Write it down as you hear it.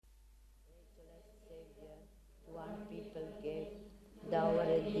One people gave, thou a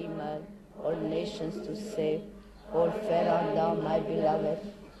redeemer, all nations to save. All fair art thou, my beloved,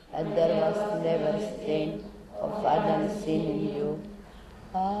 and there was never stain of Adam sin in you.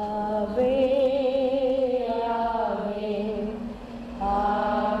 Ave, Ave,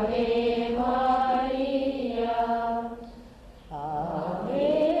 Ave Maria. Ave,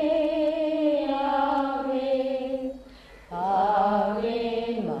 Ave,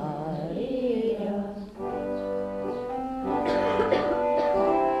 Ave Maria.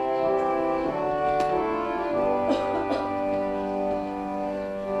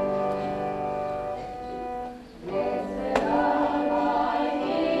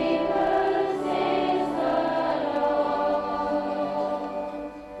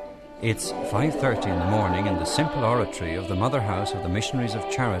 It's 5:30 in the morning in the simple oratory of the Mother House of the Missionaries of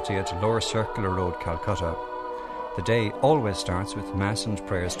Charity at Lower Circular Road, Calcutta. The day always starts with Mass and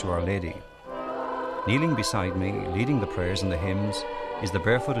prayers to Our Lady. Kneeling beside me, leading the prayers and the hymns, is the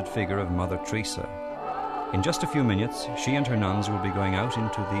barefooted figure of Mother Teresa. In just a few minutes, she and her nuns will be going out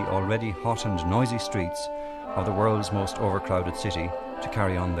into the already hot and noisy streets of the world's most overcrowded city to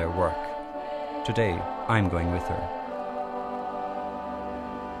carry on their work. Today, I'm going with her.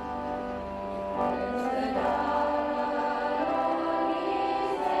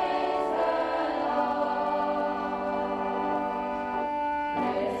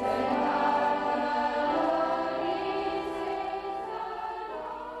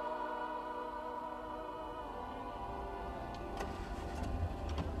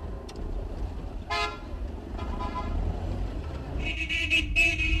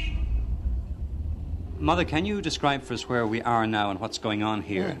 Mother, can you describe for us where we are now and what's going on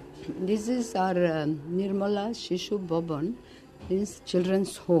here? This is our Nirmala Shishu Bhavan, this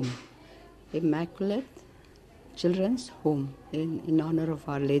children's home, Immaculate Children's Home, in honor of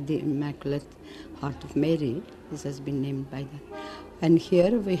Our Lady Immaculate Heart of Mary. This has been named by that. And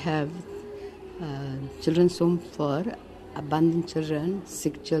here we have children's home for abandoned children,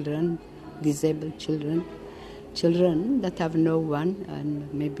 sick children, disabled children, children that have no one and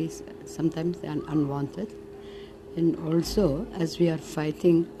maybe sometimes they are unwanted. And also, as we are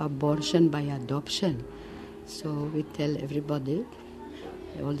fighting abortion by adoption, so we tell everybody,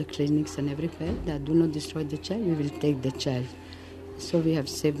 all the clinics and everywhere, that do not destroy the child, we will take the child. So we have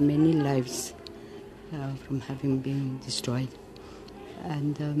saved many lives from having been destroyed.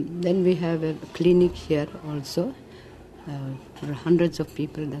 And then we have a clinic here also. There are hundreds of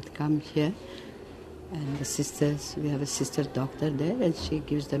people that come here. And the sisters, we have a sister doctor there, and she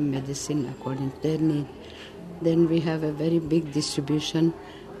gives them medicine according to their need. Then we have a very big distribution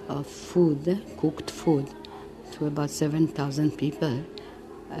of food, cooked food, to about 7,000 people.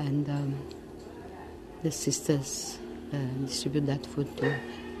 And the sisters distribute that food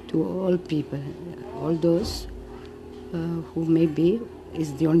to all people, all those who maybe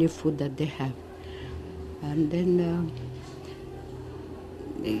is the only food that they have. And then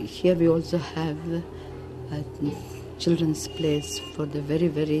here we also have a children's place for the very,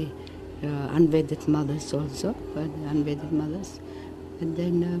 very unwedded mothers also, for the unwedded mothers. And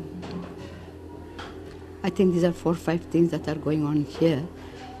then I think these are 4 or 5 things that are going on here.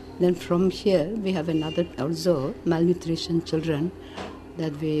 Then from here we have another also malnutrition children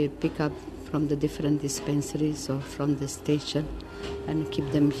that we pick up from the different dispensaries or from the station and keep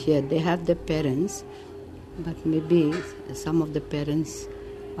them here. They have the parents, but maybe some of the parents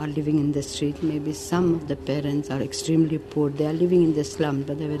are living in the street. Maybe some of the parents are extremely poor. They are living in the slums,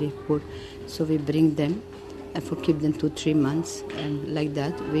 but they're very poor. So we bring them and for keep them 2-3 months, and like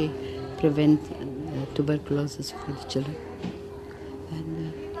that we prevent tuberculosis for the children.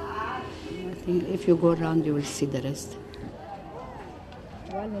 And I think if you go around, you will see the rest.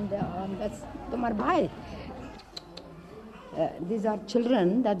 One in the arm, that's Tomar Bhai. These are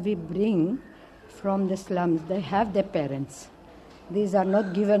children that we bring from the slums. They have their parents. These are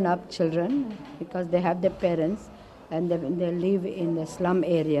not given up children because they have their parents and they live in the slum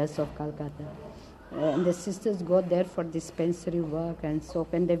areas of Calcutta. And the sisters go there for dispensary work, and so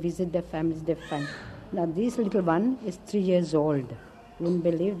when they visit their families, they find. Now this little one is 3 years old. You wouldn't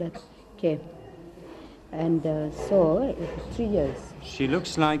believe that. Okay. And so, 3 years. She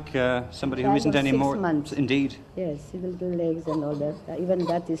looks like somebody who isn't anymore. 6 months. Indeed. Yes, little legs and all that. Even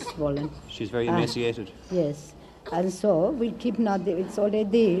that is swollen. She's very emaciated. Yes. And so we'll keep now, it's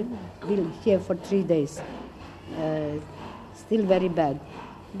already here for 3 days. Still very bad.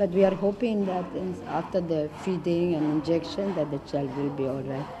 But we are hoping that after the feeding and injection that the child will be all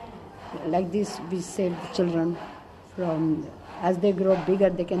right. Like this, we save children from, as they grow bigger,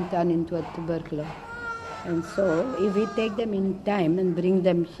 they can turn into a tuberculosis. And so if we take them in time and bring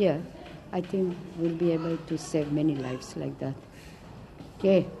them here, I think we'll be able to save many lives like that.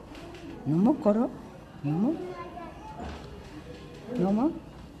 Okay. Nomo koro. Nomo. Nomo.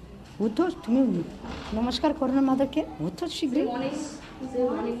 Uto, tumi namaskar koro na mother ke? Uto shigri. Good morning. Say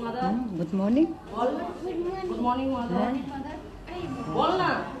morning, mother. Good morning. Good morning, mother. Bol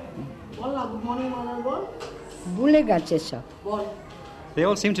na. Bol na. Good morning, mother. Bol. Bule gache sab. Bol. They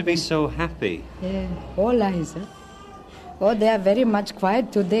all seem to be so happy. Yeah, all eyes. Oh, they are very much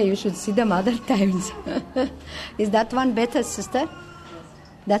quiet today. You should see them other times. Is that one better, sister?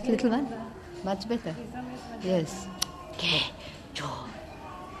 That little one? Much better. Yes. Okay. Jo.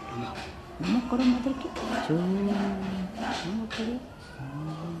 Namo koro mother ke. Jo. Namo koro.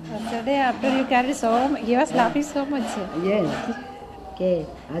 Yesterday after you carried so much, he was laughing so much. Yes. Okay.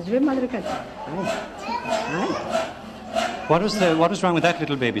 Ajwe mother ka. Hi. What was wrong with that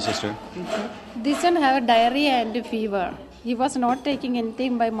little baby, sister? This one have diarrhea and fever. He was not taking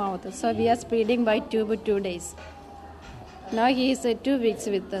anything by mouth, so we are feeding by tube 2 days. Now he is 2 weeks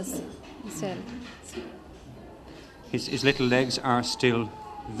with us. So, His little legs are still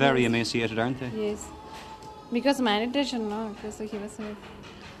very emaciated, aren't they? yes, because malnutrition, no, because he was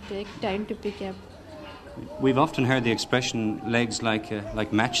take time to pick up. We've often heard the expression legs like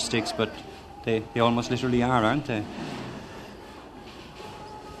matchsticks, but they almost literally are, aren't they?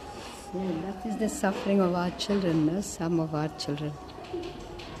 Yeah, that is the suffering of our children, no? Some of our children.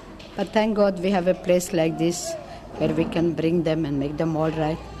 But thank God we have a place like this where we can bring them and make them all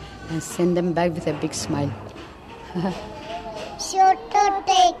right and send them back with a big smile. Shoto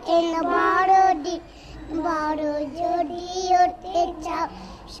taken barodi, baro jodi ote chao.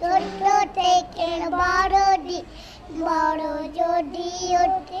 Shoto taken barodi, baro jodi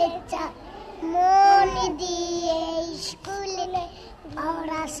ote chao. Moni diye school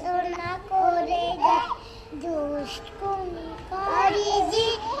aura sona korega. Dost kuni kariji,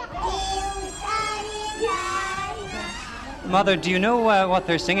 Mother, do you know what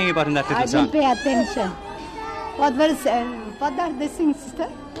they're singing about in that little I song? didn't pay attention. What are they singing, sister?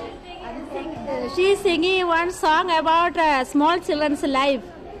 She is singing one song about small children's life.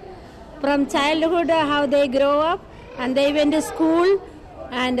 From childhood, how they grow up, and they went to school,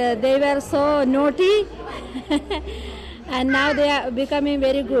 and they were so naughty, and now they are becoming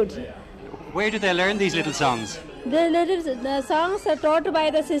very good. Where do they learn these little songs? The songs are taught by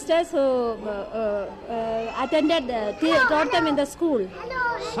the sisters who taught them in the school.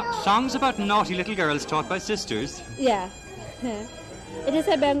 Songs about naughty little girls taught by sisters? Yeah. It is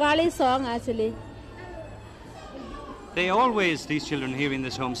a Bengali song actually. These children here in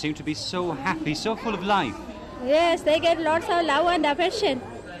this home seem to be so happy, so full of life. Yes, they get lots of love and affection.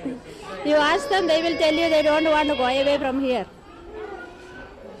 You ask them, they will tell you they don't want to go away from here.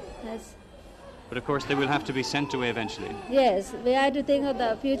 Yes. But of course they will have to be sent away eventually. Yes, we have to think of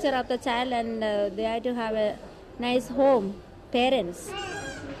the future of the child, and they have to have a nice home, parents.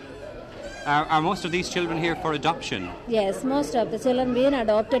 Are most of these children here for adoption? Yes, most of the children been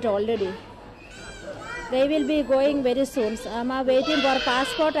adopted already. They will be going very soon. Some are waiting for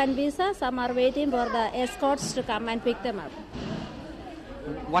passport and visa. Some are waiting for the escorts to come and pick them up.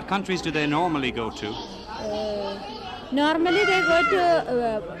 What countries do they normally go to? Normally they go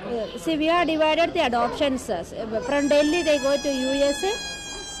to, see, we are divided the adoptions. From Delhi they go to USA,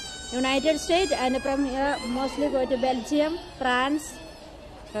 United States, and from here mostly go to Belgium, France,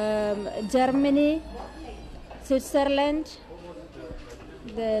 Germany, Switzerland,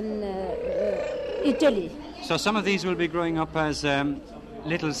 then Italy. So some of these will be growing up as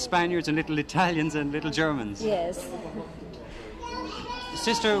little Spaniards and little Italians and little Germans. Yes.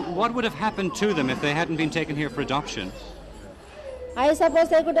 Sister, what would have happened to them if they hadn't been taken here for adoption? I suppose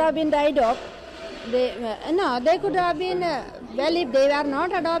they could have been died off. They could have been, well, if they were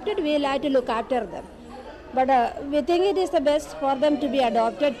not adopted, we'll have to look after them. But we think it is the best for them to be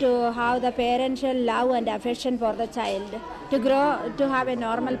adopted, to have the parental love and affection for the child, to grow, to have a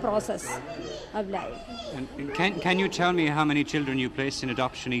normal process of life. And can you tell me how many children you place in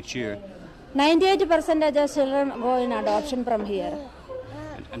adoption each year? 98% of children go in adoption from here.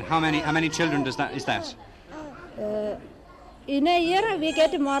 And how many children is that? In a year, we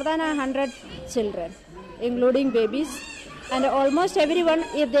get more than 100 children, including babies. And almost everyone,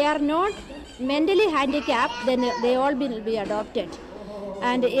 if they are not mentally handicapped, then they all will be adopted.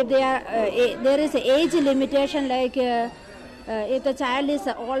 And if they are, there is an age limitation, like if the child is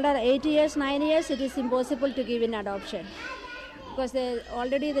older, 8 years, 9 years, it is impossible to give in adoption. Because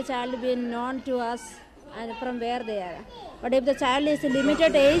already the child been known to us and from where they are. But if the child is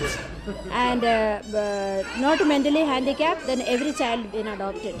limited age and not mentally handicapped, then every child been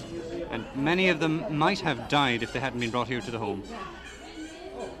adopted. And many of them might have died if they hadn't been brought here to the home.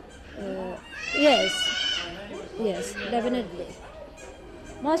 Yes, definitely.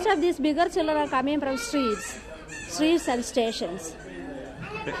 Most of these bigger children are coming from streets and stations.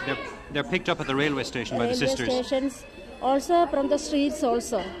 They're picked up at the railway station by the sisters. Railway stations, also from the streets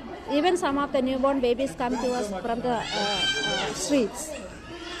also. Even some of the newborn babies come to us from the streets.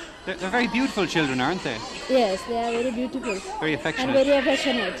 They're very beautiful children, aren't they? Yes, they are very beautiful. Very affectionate. And very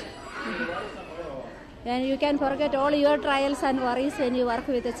affectionate. And you can forget all your trials and worries when you work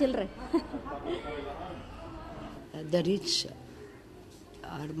with the children. The rich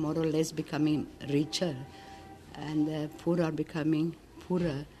are more or less becoming richer, and the poor are becoming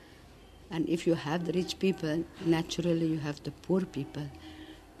poorer. And if you have the rich people, naturally you have the poor people.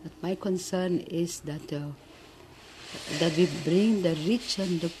 But my concern is that we bring the rich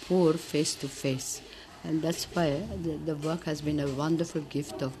and the poor face to face. And that's why the work has been a wonderful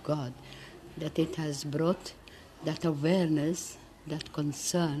gift of God, that it has brought that awareness, that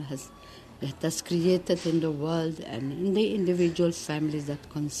concern that has created in the world and in the individual families that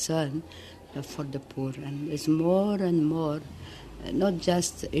concern for the poor. And there's more and more, not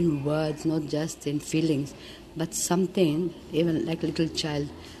just in words, not just in feelings, but something, even like a little child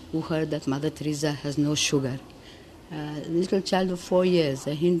who heard that Mother Teresa has no sugar. A little child of 4 years,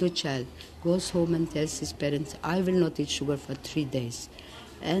 a Hindu child, goes home and tells his parents, I will not eat sugar for 3 days.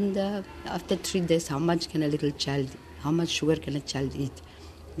 And after 3 days, how much sugar can a child eat?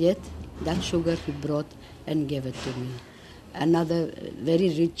 Yet, that sugar he brought and gave it to me. Another very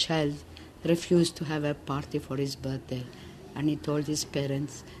rich child refused to have a party for his birthday. And he told his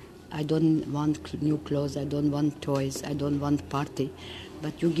parents, I don't want new clothes, I don't want toys, I don't want party,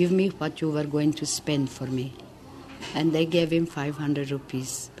 but you give me what you were going to spend for me. And they gave him 500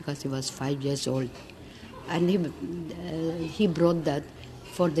 rupees because he was 5 years old. And he brought that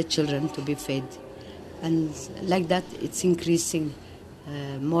for the children to be fed. And like that, it's increasing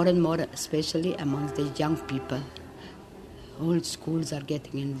more and more, especially amongst the young people. All schools are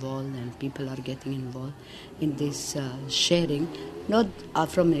getting involved and people are getting involved in this sharing, not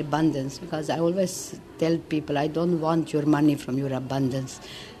from abundance, because I always tell people, I don't want your money from your abundance.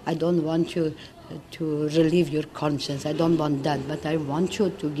 I don't want you to relieve your conscience. I don't want that, but I want you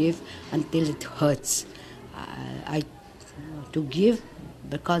to give until it hurts. To give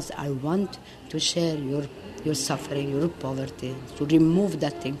because I want to share your suffering, your poverty, to remove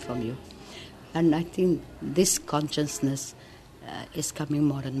that thing from you. And I think this consciousness is coming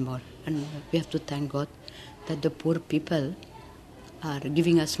more and more. And we have to thank God that the poor people are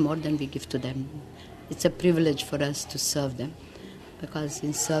giving us more than we give to them. It's a privilege for us to serve them, because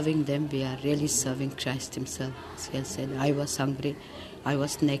in serving them, we are really serving Christ himself. As he has said, I was hungry, I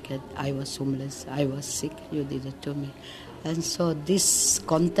was naked, I was homeless, I was sick, you did it to me. And so this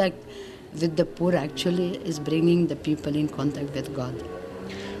contact with the poor actually is bringing the people in contact with God.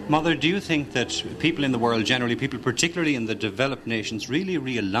 Mother, do you think that people in the world generally, people particularly in the developed nations, really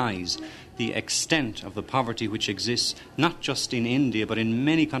realise the extent of the poverty which exists, not just in India, but in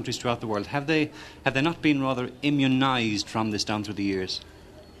many countries throughout the world? Have they not been rather immunised from this down through the years?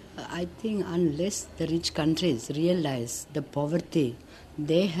 I think unless the rich countries realize the poverty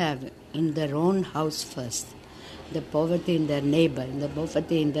they have in their own house first, the poverty in their neighbour, the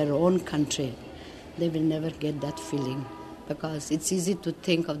poverty in their own country, they will never get that feeling. Because it's easy to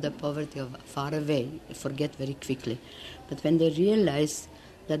think of the poverty of far away, forget very quickly. But when they realize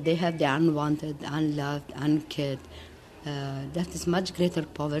that they have the unwanted, unloved, uncared, that is much greater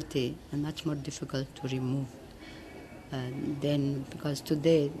poverty and much more difficult to remove. Then, because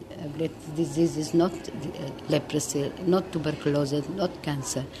today a great disease is not leprosy, not tuberculosis, not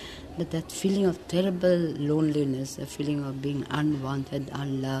cancer, but that feeling of terrible loneliness, a feeling of being unwanted,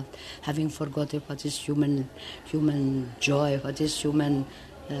 unloved, having forgotten what is human joy, what is human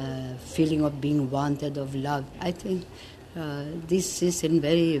feeling of being wanted, of love. I think this is in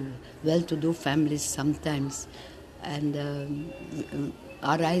very well-to-do families sometimes, and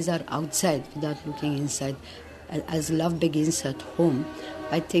our eyes are outside without looking inside. As love begins at home,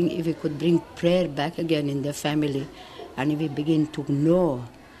 I think if we could bring prayer back again in the family, and if we begin to know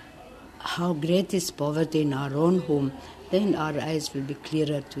how great is poverty in our own home, then our eyes will be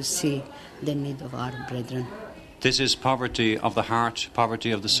clearer to see the need of our brethren. This is poverty of the heart,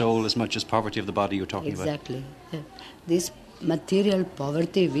 poverty of the soul, as much as poverty of the body you're talking about. Exactly. Yeah. This material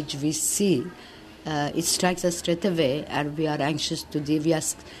poverty which we see, it strikes us straight away, and we are anxious we are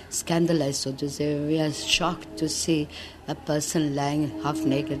scandalized, so to say. We are shocked to see a person lying half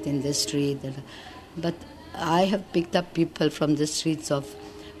naked in the street. But I have picked up people from the streets of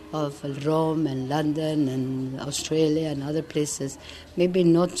Rome and London and Australia and other places, maybe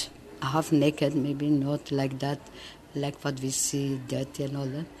not half naked, maybe not like that, like what we see, dirty and all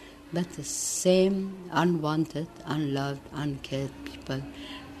that, But the same unwanted, unloved, uncared people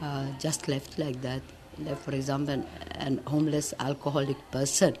just left like that. Like, for example, an homeless alcoholic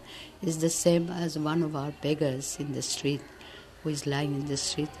person is the same as one of our beggars in the street, who is lying in the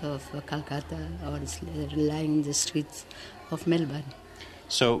street of Calcutta or is lying in the streets of Melbourne.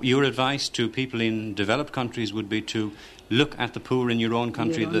 So your advice to people in developed countries would be to look at the poor in your own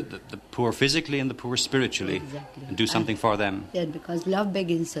country, the poor physically and the poor spiritually, exactly. And do something for them. Yeah, because love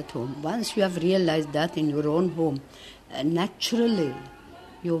begins at home. Once you have realized that in your own home, naturally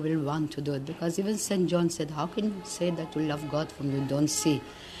you will want to do it. Because even St. John said, how can you say that you love God whom you don't see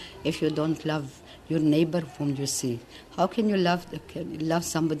if you don't love your neighbor whom you see? How can you love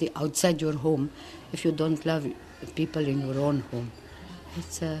somebody outside your home if you don't love people in your own home?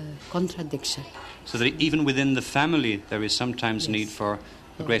 It's a contradiction. So that even within the family there is sometimes need for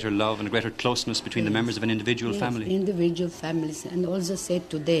a greater love and a greater closeness between the members of an individual family. Individual families. And also said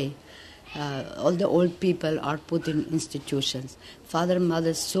today, all the old people are put in institutions. Father and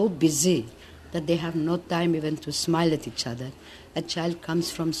mother so busy that they have no time even to smile at each other. A child comes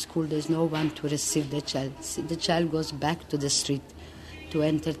from school, there's no one to receive the child. The child goes back to the street to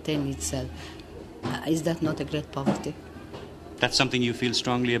entertain itself. Is that not a great poverty? That's something you feel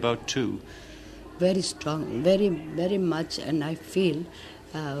strongly about too? Very strong, very, very much. And I feel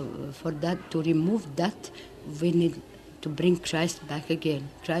for that, to remove that, we need to bring Christ back again.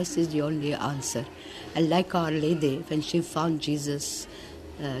 Christ is the only answer. And like Our Lady, when she found Jesus,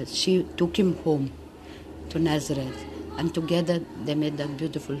 she took him home to Nazareth. And together they made that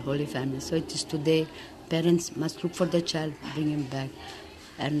beautiful holy family. So it is today, parents must look for their child, bring him back.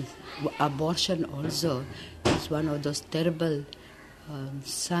 And abortion also is one of those terrible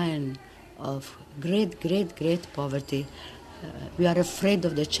signs of great, great, great poverty. We are afraid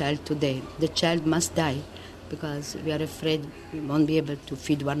of the child today. The child must die because we are afraid we won't be able to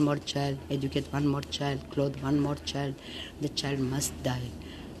feed one more child, educate one more child, clothe one more child. The child must die.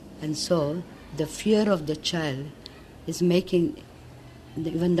 And so the fear of the child is making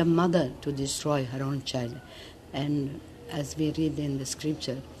even the mother to destroy her own child. And as we read in the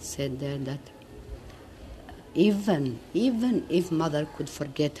scripture, it said there that even if mother could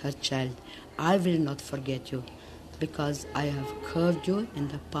forget her child, I will not forget you, because I have curved you in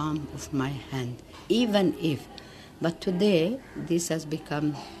the palm of my hand. Even if. But today, this has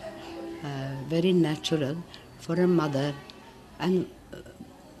become very natural for a mother, and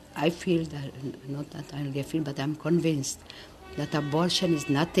I feel that, not that I only feel, but I'm convinced that abortion is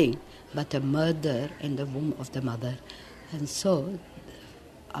nothing but a murder in the womb of the mother. And so,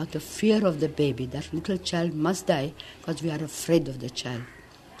 out of fear of the baby, that little child must die because we are afraid of the child.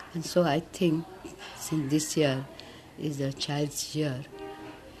 And so I think, since this year is the child's year,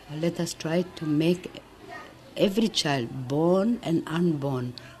 let us try to make every child, born and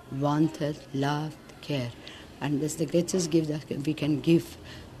unborn, wanted, loved, cared. And that's the greatest gift that we can give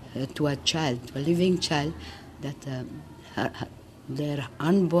to a child, to a living child, that their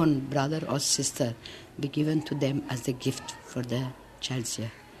unborn brother or sister be given to them as the gift for the child's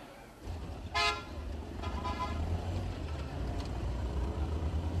year.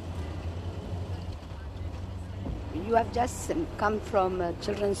 You have just come from a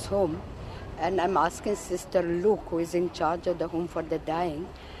children's home, and I'm asking Sister Luke, who is in charge of the home for the dying,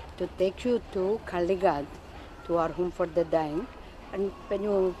 to take you to Kalighat, to our home for the dying. And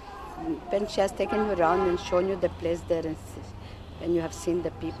when she has taken you around and shown you the place there, and when you have seen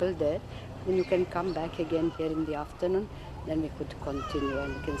the people there, then you can come back again here in the afternoon. Then we could continue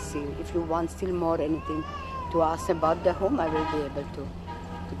and you can see. If you want still more anything to ask about the home, I will be able to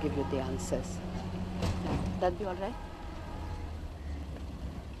give you the answers. That be all right?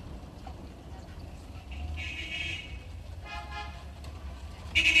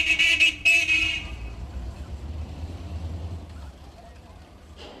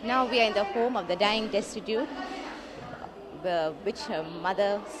 Now we are in the home of the dying destitute, which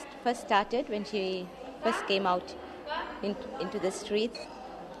mother first started when she first came out into the streets.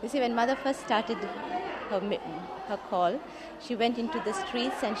 You see, when mother first started her call, she went into the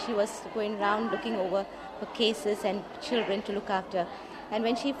streets and she was going around looking over for cases and children to look after. And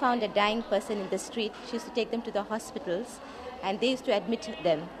when she found a dying person in the street, she used to take them to the hospitals and they used to admit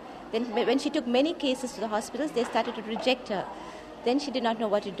them. Then when she took many cases to the hospitals, they started to reject her. Then she did not know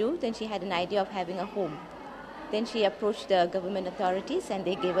what to do. Then she had an idea of having a home. Then she approached the government authorities and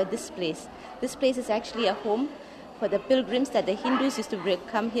they gave her this place. This place is actually a home for the pilgrims that the Hindus used to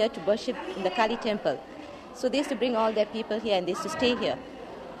come here to worship in the Kali temple. So they used to bring all their people here and they used to stay here.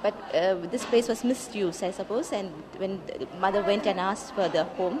 But this place was misused, I suppose, and when the mother went and asked for the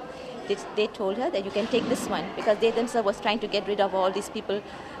home, they told her that you can take this one, because they themselves was trying to get rid of all these people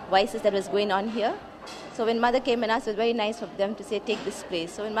vices that was going on here. So when Mother came and asked, it was very nice of them to say, take this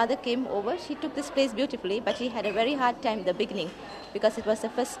place. So when Mother came over, she took this place beautifully, but she had a very hard time in the beginning because it was the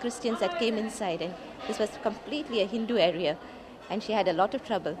first Christians that came inside, and this was completely a Hindu area, and she had a lot of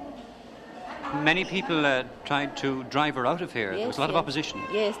trouble. Many people tried to drive her out of here. There was a lot of opposition.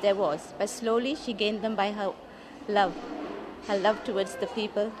 Yes, there was. But slowly she gained them by her love towards the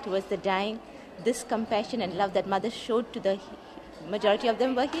people, towards the dying. This compassion and love that Mother showed to the majority of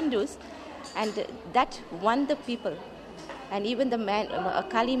them were Hindus, and that won the people. And even the man,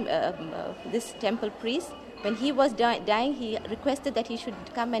 this temple priest, when he was dying, he requested that he should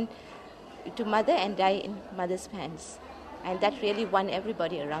come to Mother and die in Mother's hands. And that really won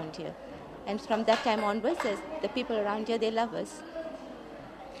everybody around here. And from that time onwards, the people around here, they love us.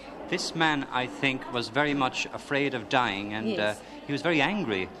 This man, I think, was very much afraid of dying, and he was very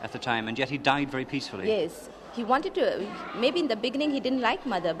angry at the time, and yet he died very peacefully. Yes. He wanted to, maybe in the beginning he didn't like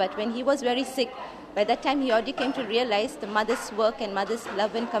Mother, but when he was very sick, by that time he already came to realize the Mother's work and Mother's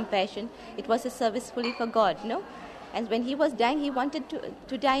love and compassion. It was a service fully for God, no? And when he was dying, he wanted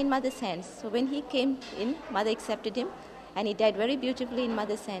to die in Mother's hands. So when he came in, Mother accepted him, and he died very beautifully in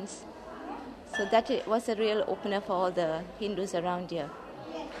Mother's hands. So that was a real opener for all the Hindus around here.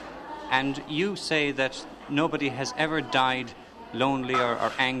 And you say that nobody has ever died lonely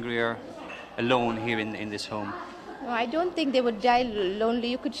or angry or alone here in this home. No, I don't think they would die lonely.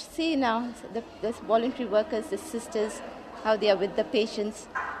 You could see now the voluntary workers, the sisters, how they are with the patients.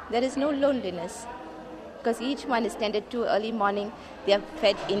 There is no loneliness because each one is tended to early morning. They are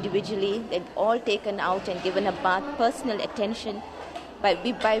fed individually. They're all taken out and given a bath, personal attention. By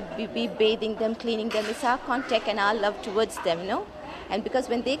bathing them, cleaning them, it's our contact and our love towards them, no? And because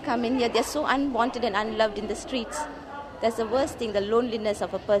when they come in here, they're so unwanted and unloved in the streets. That's the worst thing, the loneliness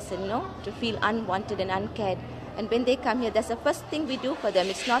of a person, no? To feel unwanted and uncared. And when they come here, that's the first thing we do for them.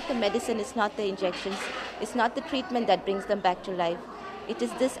 It's not the medicine, it's not the injections, it's not the treatment that brings them back to life. It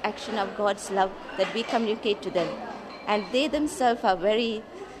is this action of God's love that we communicate to them. And they themselves are very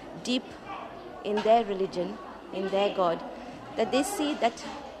deep in their religion, in their God, that they see that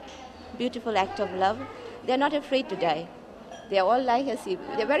beautiful act of love. They're not afraid to die. They are all like us.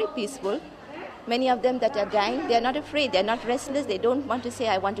 They're very peaceful. Many of them that are dying, they're not afraid. They're not restless. They don't want to say,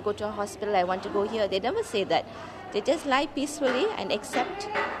 I want to go to a hospital, I want to go here. They never say that. They just lie peacefully and accept.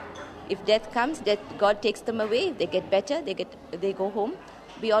 If death comes, God takes them away. If they get better, they go home.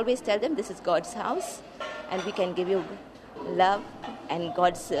 We always tell them, this is God's house, and we can give you love and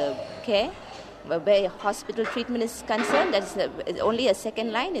God's care. Where hospital treatment is concerned, that's only a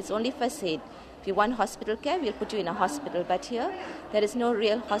second line, it's only first aid. If you want hospital care, we'll put you in a hospital. But here, there is no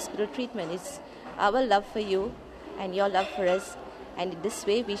real hospital treatment. It's our love for you and your love for us. And in this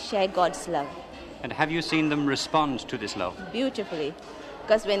way, we share God's love. And have you seen them respond to this love? Beautifully.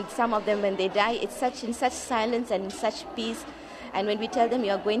 Because when some of them, when they die, it's in such silence and in such peace. And when we tell them,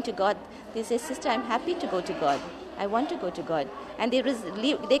 you are going to God, they say, Sister, I'm happy to go to God. I want to go to God. And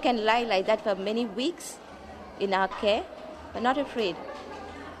they can lie like that for many weeks in our care, but not afraid.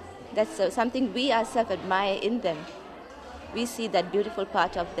 That's something we ourselves admire in them. We see that beautiful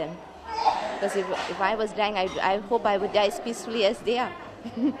part of them. Because if I was dying, I hope I would die as peacefully as they are.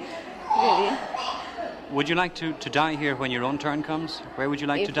 Really. Would you like to die here when your own turn comes? Where would you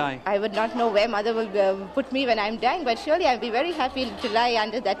like to die? I would not know where Mother will put me when I'm dying, but surely I'd be very happy to lie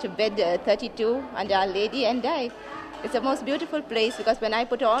under that bed 32 under Our Lady and die. It's the most beautiful place because when I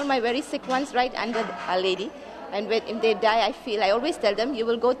put all my very sick ones right under Our Lady, and if they die, I always tell them, you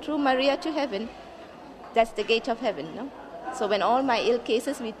will go through Maria to heaven. That's the gate of heaven, no? So when all my ill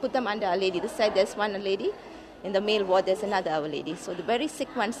cases, we put them under Our Lady. This side there's one Our Lady. In the male ward, there's another Our Lady. So the very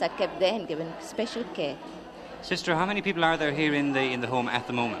sick ones are kept there and given special care. Sister, how many people are there here in the home at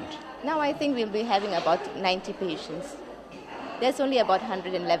the moment? Now I think we'll be having about 90 patients. There's only about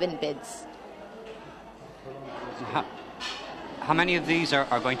 111 beds. How many of these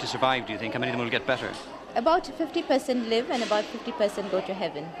are going to survive, do you think? How many of them will get better? About 50% live and about 50% go to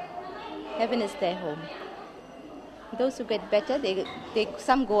heaven. Heaven is their home. Those who get better,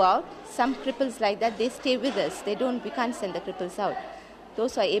 some go out. Some cripples like that, they stay with us. We can't send the cripples out.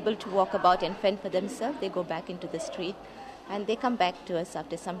 Those who are able to walk about and fend for themselves, they go back into the street and they come back to us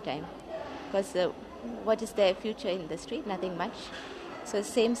after some time. Because what is their future in the street? Nothing much. So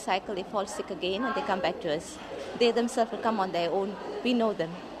same cycle, they fall sick again and they come back to us. They themselves will come on their own. We know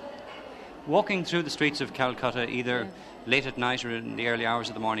them. Walking through the streets of Calcutta, either late at night or in the early hours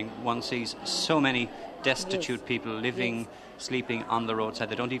of the morning, one sees so many destitute people living, sleeping on the roadside.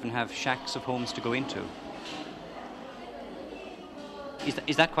 They don't even have shacks of homes to go into.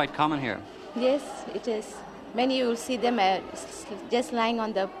 Is that quite common here? Yes, it is. Many you will see them just lying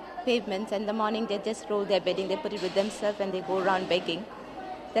on the pavements, and in the morning they just roll their bedding, they put it with themselves and they go around begging.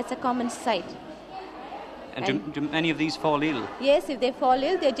 That's a common sight. And do many of these fall ill? Yes, if they fall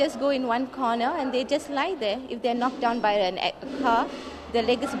ill, they just go in one corner and they just lie there. If they're knocked down by a car, their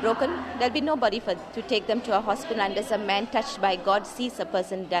leg is broken, there'll be nobody to take them to a hospital unless a man touched by God sees a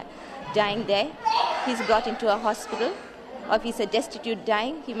person dying there. He's brought into a hospital. Or if he's a destitute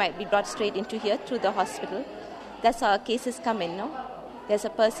dying, he might be brought straight into here through the hospital. That's how our cases come in, no? There's a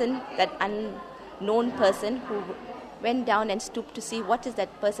person, that unknown person, who went down and stooped to see what is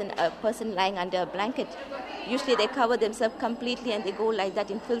that person, a person lying under a blanket. Usually they cover themselves completely and they go like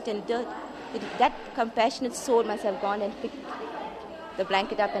that in filth and dirt. That compassionate soul must have gone and picked the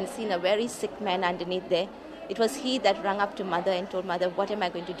blanket up and seen a very sick man underneath there. It was he that rang up to Mother and told Mother, what am I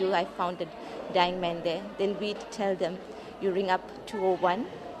going to do? I found a dying man there. Then we tell them, you ring up 201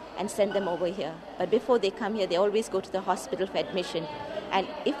 and send them over here. But before they come here, they always go to the hospital for admission. And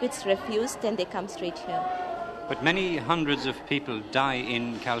if it's refused, then they come straight here. But many hundreds of people die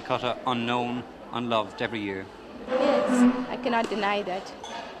in Calcutta unknown, unloved every year. Yes, I cannot deny that.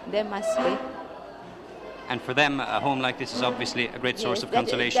 There must be. And for them, a home like this is obviously a great source of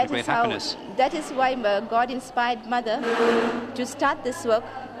consolation, great happiness. That is why God inspired Mother to start this work,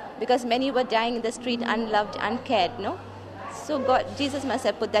 because many were dying in the street unloved, uncared, no? So Jesus must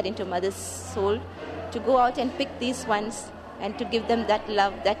have put that into Mother's soul to go out and pick these ones and to give them that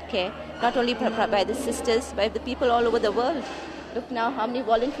love, that care, not only by the sisters, but the people all over the world. Look now how many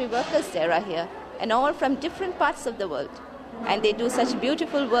voluntary workers there are here, and all from different parts of the world. And they do such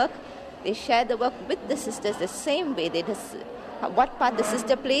beautiful work. They share the work with the sisters the same way. What part the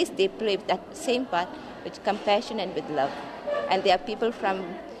sister plays, they play that same part with compassion and with love. And they are people from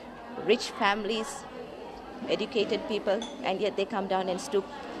rich families, educated people, and yet they come down and stoop.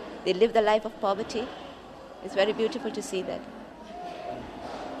 They live the life of poverty. It's very beautiful to see that.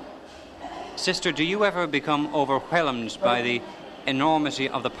 Sister, do you ever become overwhelmed by the enormity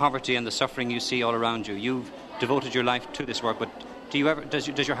of the poverty and the suffering you see all around you? You've devoted your life to this work, but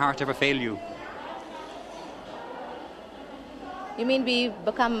does your heart ever fail you? You mean we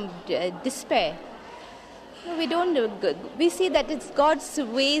become despair? No, we don't. We see that it's God's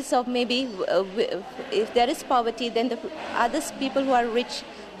ways of maybe, if there is poverty, then the other people who are rich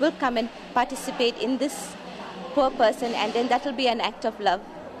will come and participate in this poor person, and then that will be an act of love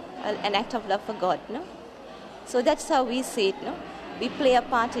for God, no? So that's how we see it, no? We play a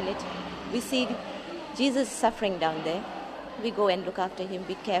part in it. We see Jesus suffering down there. We go and look after him,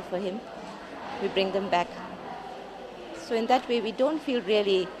 we care for him, we bring them back. So in that way, we don't feel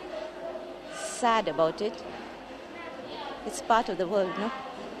really sad about it. It's part of the world, no?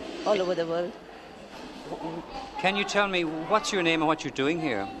 All over the world. Can you tell me what's your name and what you're doing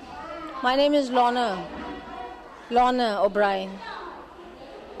here? My name is Lorna O'Brien.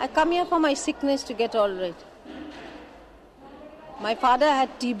 I come here for my sickness to get all right. My father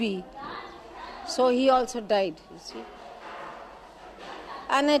had TB, so he also died, you see.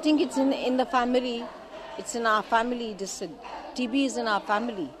 And I think it's in the family, it's in our family, TB is in our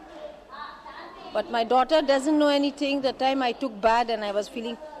family. But my daughter doesn't know anything. The time I took bad and I was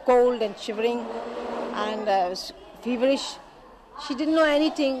feeling cold and shivering and I was feverish, she didn't know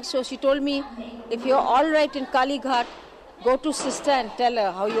anything. So she told me, if you're all right in Kali Ghat, go to sister and tell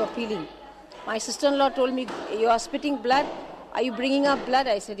her how you're feeling. My sister-in-law told me, you are spitting blood. Are you bringing up blood?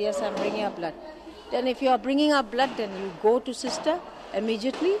 I said, yes, I'm bringing up blood. Then if you are bringing up blood, then you go to sister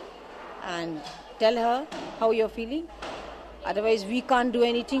immediately and tell her how you're feeling. Otherwise, we can't do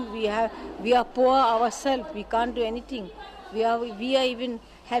anything. We are poor ourselves. We can't do anything. We are even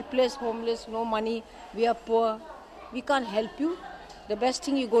helpless, homeless, no money. We are poor. We can't help you. The best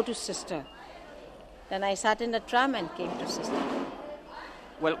thing, you go to sister. Then I sat in the tram and came to sister.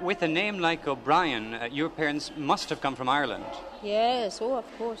 Well, with a name like O'Brien, your parents must have come from Ireland. Yes, oh,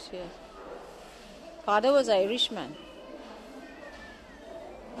 of course, yes. Father was Irishman.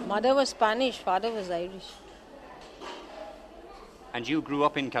 Mother was Spanish, father was Irish. And you grew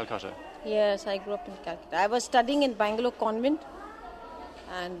up in Calcutta? Yes, I grew up in Calcutta. I was studying in Bangalore convent,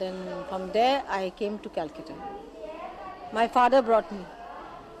 and then from there I came to Calcutta. My father brought me.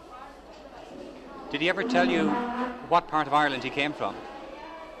 Did he ever tell you what part of Ireland he came from?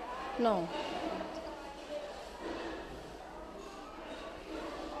 No.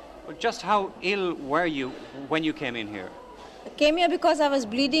 Well, just how ill were you when you came in here? I came here because I was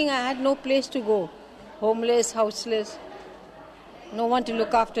bleeding. I had no place to go. Homeless, houseless. No one to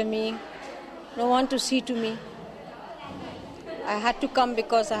look after me. No one to see to me. I had to come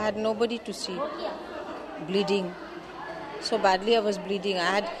because I had nobody to see. Bleeding. So badly I was bleeding.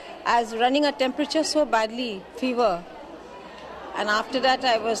 I had I was running a temperature so badly, fever. And after that,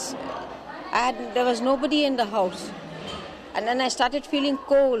 there was nobody in the house. And then I started feeling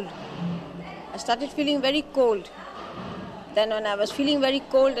cold. I started feeling very cold. Then when I was feeling very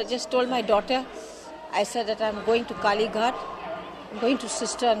cold, I just told my daughter, I said that I'm going to Kalighat. I'm going to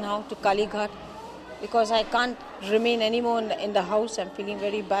sister now to Kalighat because I can't remain anymore in the house. I'm feeling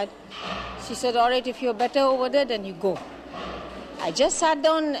very bad. She said, all right, if you're better over there, then you go. I just sat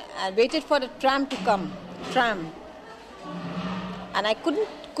down and waited for the tram to come. And I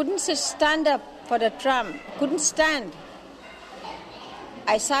couldn't stand up for the tram. Couldn't stand.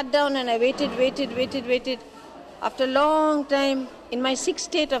 I sat down and I waited. After a long time, in my sick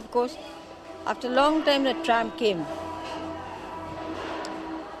state, of course, after a long time, the tram came.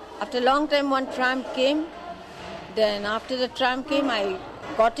 After a long time, one tram came. Then after the tram came, I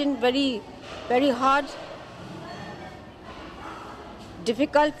got in very, very hard.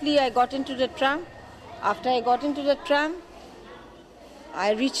 Difficultly, I got into the tram. After I got into the tram,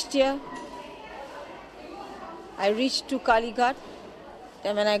 I reached here. I reached to Kalighat.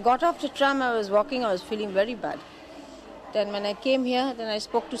 Then when I got off the tram, I was walking, I was feeling very bad. Then when I came here, then I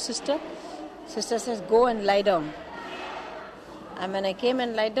spoke to sister. Sister says, go and lie down. And when I came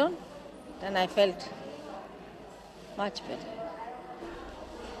and lied down, then I felt much better.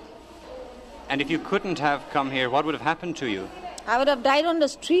 And if you couldn't have come here, what would have happened to you? I would have died on the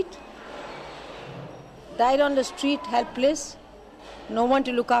street. Died on the street, helpless. No one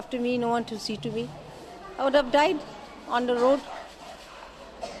to look after me, no one to see to me. I would have died on the road.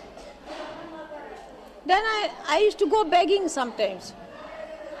 Then I used to go begging sometimes.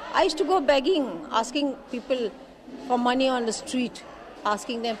 I used to go begging, asking people for money on the street,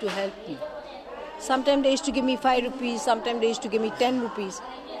 asking them to help me. Sometimes they used to give me 5 rupees, sometimes they used to give me 10 rupees.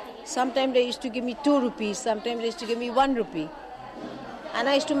 Sometimes they used to give me 2 rupees, sometimes they used to give me 1 rupee. And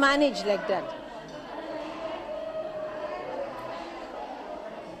I used to manage like that.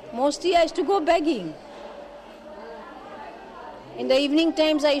 Mostly I used to go begging. In the evening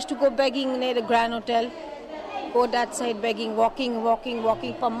times I used to go begging near the Grand Hotel. Go that side begging, walking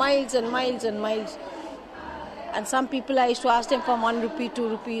for miles and miles and miles. And some people I used to ask them for 1 rupee, 2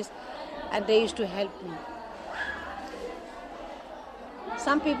 rupees, and they used to help me.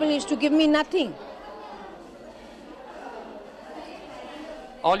 Some people used to give me nothing.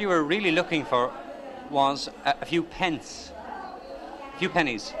 All you were really looking for was a few pennies.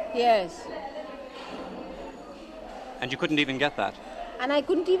 Yes. And you couldn't even get that? And I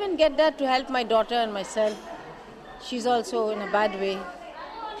couldn't even get that to help my daughter and myself. She's also in a bad way.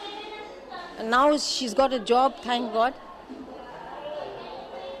 And now she's got a job, thank God.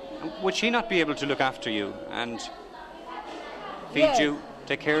 Would she not be able to look after you and feed Yes. you,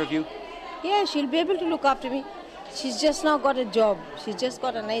 take care of you? Yeah, she'll be able to look after me. She's just now got a job. She's just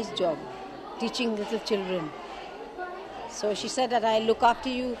got a nice job, teaching little children. So she said that I'll look after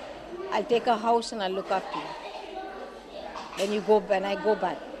you. I'll take a house and I'll look after you. When I go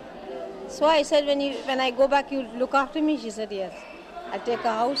back. So I said, when I go back, you'll look after me? She said, yes. I'll take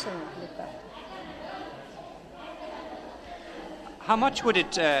a house and look after you. How much would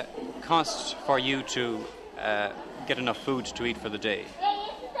it cost for you to get enough food to eat for the day?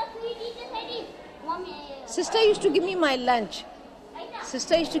 Sister used to give me my lunch.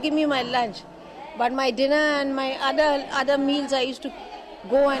 But my dinner and my other meals, I used to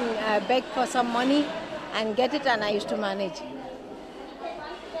go and beg for some money and get it, and I used to manage.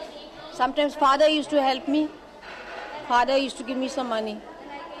 Sometimes father used to help me. Father used to give me some money.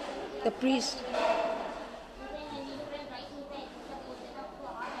 The priest.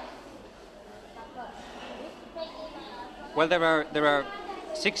 Well, there are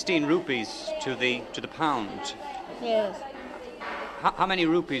 16 rupees to the pound. Yes. How many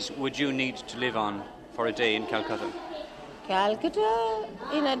rupees would you need to live on for a day in Calcutta? Calcutta,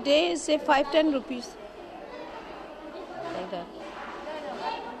 in a day, say 5-10 rupees. Like that.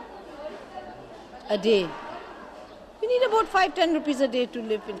 A day. You need about 5-10 rupees a day to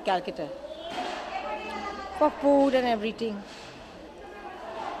live in Calcutta. For food and everything.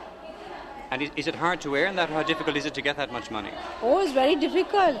 And is it hard to earn that? How difficult is it to get that much money? Oh, it's very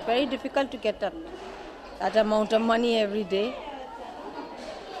difficult to get that amount of money every day.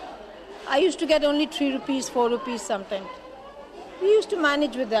 I used to get only 3 rupees, 4 rupees sometimes. We used to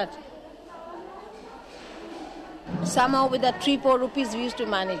manage with that. Somehow with that 3-4 rupees we used to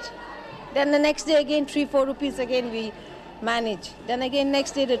manage. Then the next day again 3-4 rupees again we manage. Then again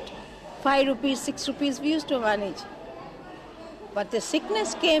next day 5 rupees, 6 rupees we used to manage. But the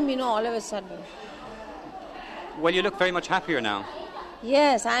sickness came, all of a sudden. Well, you look very much happier now.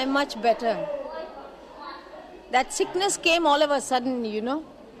 Yes, I am much better. That sickness came all of a sudden,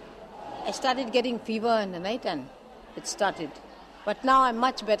 I started getting fever in the night and it started. But now I'm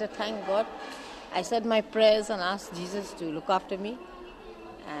much better, thank God. I said my prayers and asked Jesus to look after me,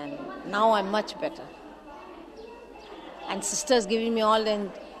 and now I'm much better. And sister's giving me all the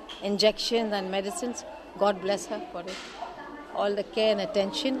injections and medicines. God bless her for it. All the care and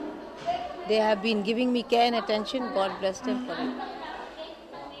attention. They have been giving me care and attention. God bless them for it.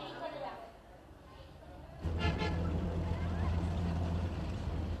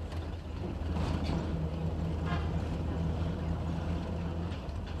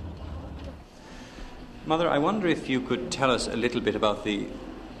 Mother, I wonder if you could tell us a little bit about the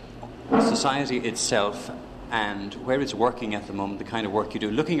society itself and where it's working at the moment, the kind of work you do.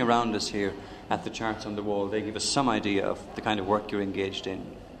 Looking around us here at the charts on the wall, they give us some idea of the kind of work you're engaged in.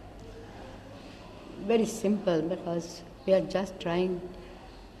 Very simple, because we are just trying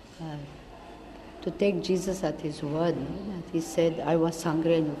to take Jesus at his word. He said, I was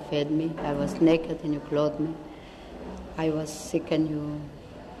hungry and you fed me. I was naked and you clothed me. I was sick and you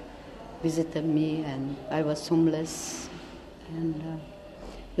visited me, and I was homeless, and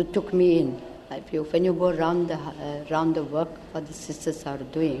you took me in. When you go around the work what the sisters are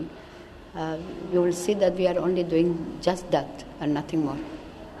doing, you will see that we are only doing just that and nothing more.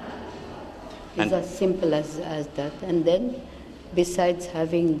 It's as simple as that. And then, besides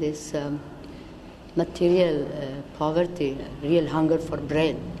having this material poverty, real hunger for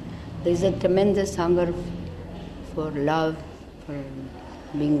bread, there is a tremendous hunger for love, for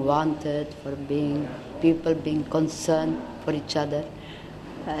being wanted, for people being concerned for each other,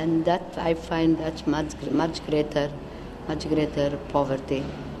 and that I find that's much greater poverty.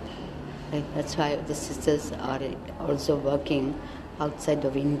 That's why the sisters are also working outside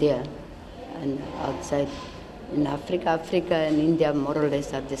of India and outside in Africa. Africa and India more or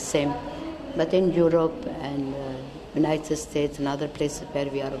less are the same, but in Europe and United States and other places where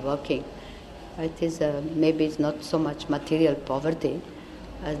we are working, it is maybe it's not so much material poverty,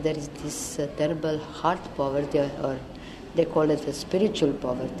 as there is this terrible heart poverty, or they call it a spiritual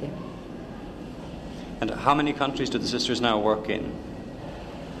poverty. And how many countries do the sisters now work in?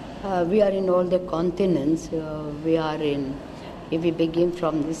 We are in all the continents. If we begin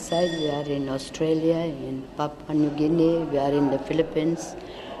from this side, we are in Australia, in Papua New Guinea, we are in the Philippines,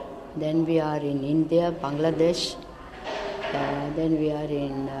 then we are in India, Bangladesh, then we are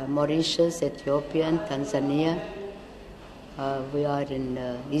in Mauritius, Ethiopia, and Tanzania. We are in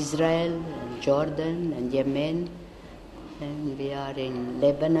Israel, and Jordan, and Yemen, and we are in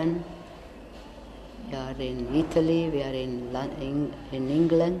Lebanon, we are in Italy, we are in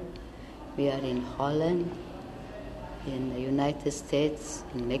England, we are in Holland, in the United States,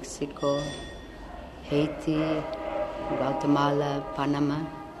 in Mexico, Haiti, Guatemala, Panama,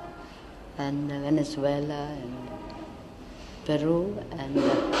 and Venezuela, and Peru, and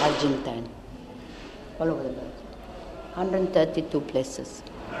Argentina, all over the world. 132 places.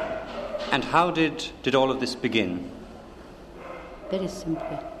 And how did all of this begin? Very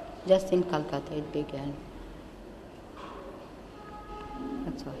simply. Just in Calcutta it began.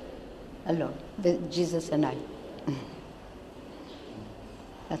 That's all. Alone. Jesus and I.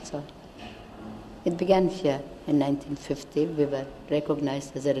 That's all. It began here in 1950. We were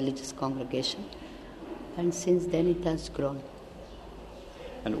recognized as a religious congregation. And since then it has grown.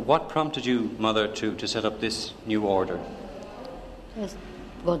 And what prompted you, Mother, to set up this new order? Yes,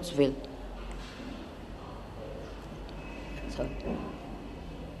 God's will. That's all.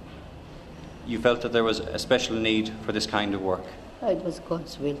 You felt that there was a special need for this kind of work? It was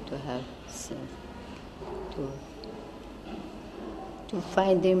God's will to have, to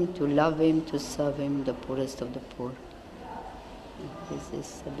find Him, to love Him, to serve Him, the poorest of the poor. This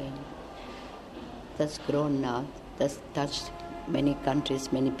is that's grown now. That's touched many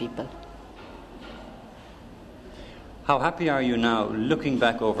countries, many people. How happy are you now, looking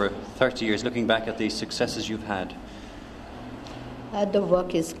back over 30 years, looking back at these successes you've had? The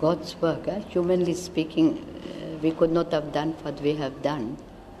work is God's work. Humanly speaking, we could not have done what we have done.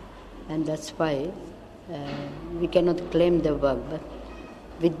 And that's why we cannot claim the work.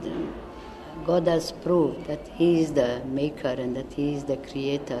 But God has proved that He is the maker and that He is the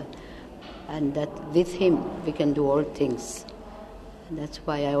creator. And that with Him we can do all things. And that's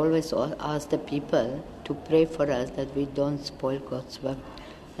why I always ask the people to pray for us that we don't spoil God's work,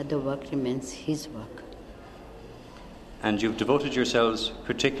 that the work remains His work. And you've devoted yourselves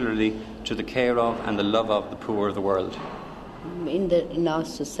particularly to the care of and the love of the poor of the world. In our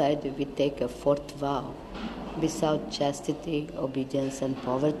society we take a fourth vow. Without chastity, obedience and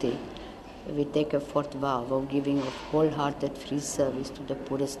poverty, we take a fourth vow of giving of wholehearted free service to the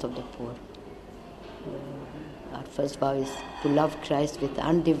poorest of the poor. Our first vow is to love Christ with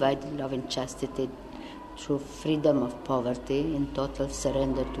undivided love and chastity, through freedom of poverty, in total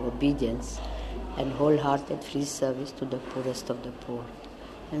surrender to obedience, and wholehearted free service to the poorest of the poor.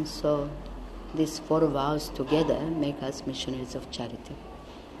 And so these 4 vows together make us missionaries of charity.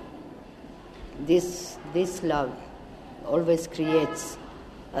 This love always creates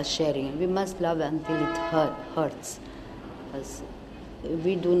a sharing. We must love until it hurts. As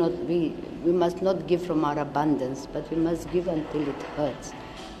we must not give from our abundance, but we must give until it hurts.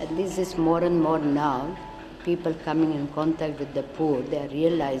 And this is more and more now. People coming in contact with the poor, they are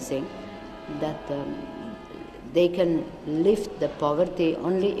realizing that they can lift the poverty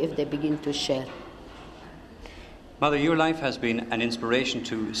only if they begin to share. Mother, your life has been an inspiration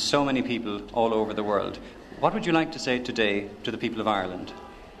to so many people all over the world. What would you like to say today to the people of Ireland?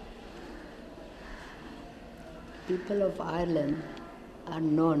 People of Ireland are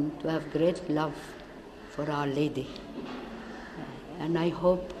known to have great love for Our Lady. And I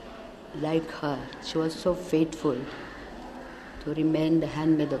hope, like her, she was so faithful to remain the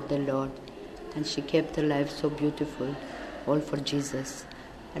handmaid of the Lord. And she kept her life so beautiful, all for Jesus.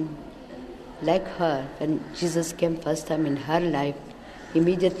 And like her, when Jesus came first time in her life,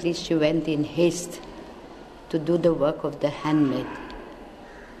 immediately she went in haste to do the work of the handmaid.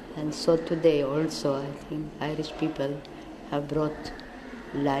 And so today also, I think Irish people have brought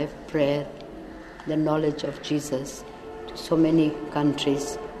life, prayer, the knowledge of Jesus to so many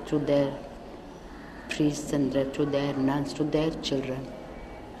countries through their priests and through their nuns, through their children.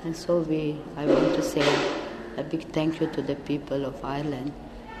 And so I want to say a big thank you to the people of Ireland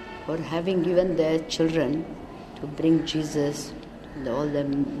for having given their children to bring Jesus to all the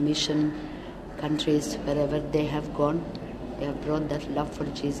mission countries wherever they have gone. They have brought that love for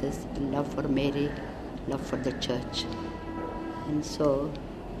Jesus, love for Mary, love for the church. And so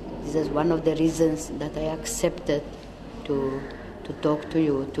this is one of the reasons that I accepted to talk to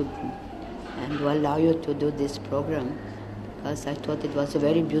you and to allow you to do this program, because I thought it was a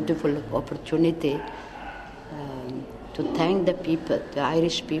very beautiful opportunity to thank the people, the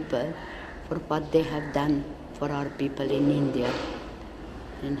Irish people, for what they have done for our people in India,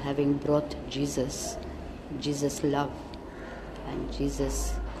 in having brought Jesus love and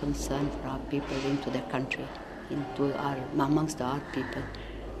Jesus concern for our people into the country, amongst our people.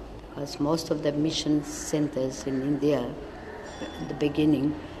 Because most of the mission centers in India at the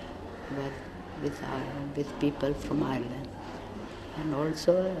beginning were with people from Ireland. And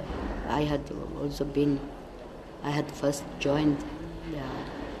also I had first joined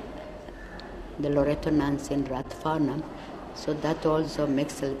the Loreto nuns in Rathfarnham, so that also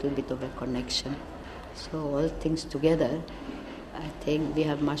makes a little bit of a connection. So all things together, I think we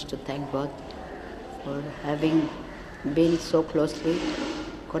have much to thank God for having been so closely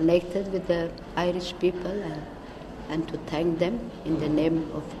connected with the Irish people, and to thank them in the name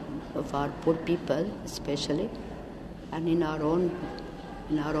of our poor people especially, and in our own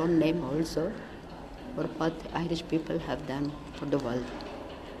name also, for what Irish people have done for the world.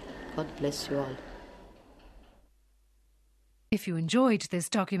 God bless you all. If you enjoyed this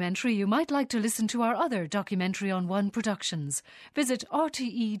documentary, you might like to listen to our other Documentary on One productions. Visit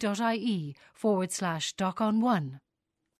rte.ie/Doc on One.